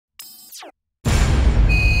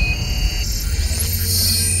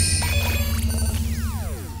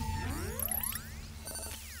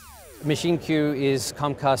MachineQ is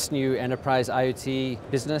Comcast's new enterprise IoT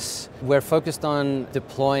business. We're focused on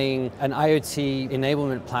deploying an IoT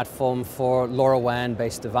enablement platform for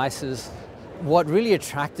LoRaWAN-based devices. What really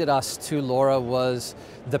attracted us to LoRa was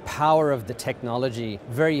the power of the technology,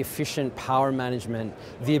 very efficient power management,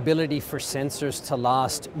 the ability for sensors to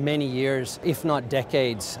last many years, if not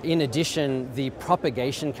decades. In addition, the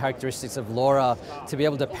propagation characteristics of LoRa to be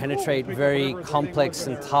able to penetrate very complex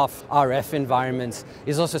and tough RF environments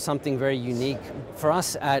is also something very unique. For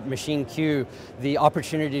us at MachineQ, the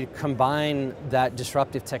opportunity to combine that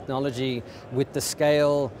disruptive technology with the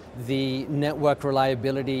scale, the network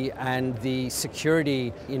reliability, and the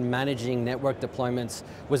security in managing network deployments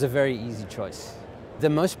was a very easy choice. The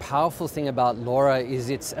most powerful thing about LoRa is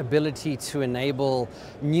its ability to enable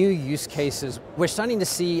new use cases. We're starting to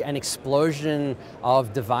see an explosion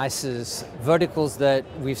of devices. Verticals that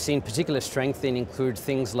we've seen particular strength in include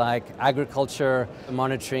things like agriculture,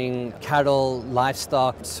 monitoring cattle,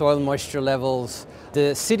 livestock, soil moisture levels,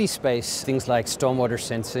 the city space, things like stormwater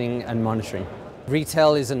sensing and monitoring.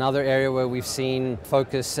 Retail is another area where we've seen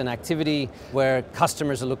focus and activity, where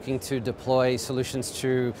customers are looking to deploy solutions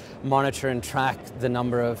to monitor and track the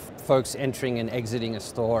number of folks entering and exiting a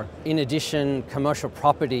store. In addition, commercial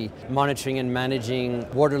property, monitoring and managing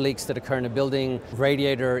water leaks that occur in a building,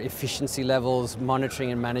 radiator efficiency levels,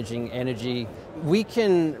 monitoring and managing energy. We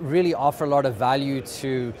can really offer a lot of value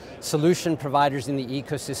to solution providers in the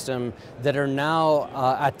ecosystem that are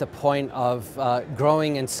now at the point of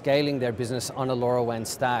growing and scaling their business on a LoRaWAN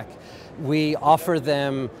stack. We offer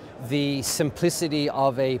them the simplicity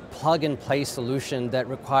of a plug-and-play solution that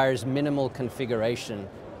requires minimal configuration.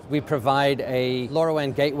 We provide a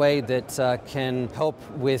LoRaWAN gateway that can help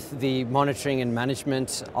with the monitoring and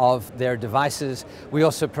management of their devices. We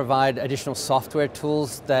also provide additional software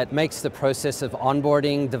tools that makes the process of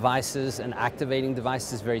onboarding devices and activating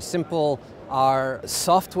devices very simple. Our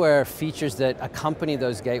software features that accompany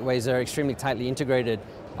those gateways are extremely tightly integrated.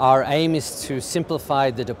 Our aim is to simplify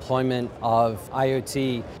the deployment of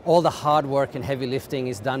IoT. All the hard work and heavy lifting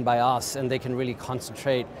is done by us, and they can really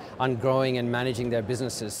concentrate on growing and managing their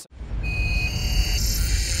businesses.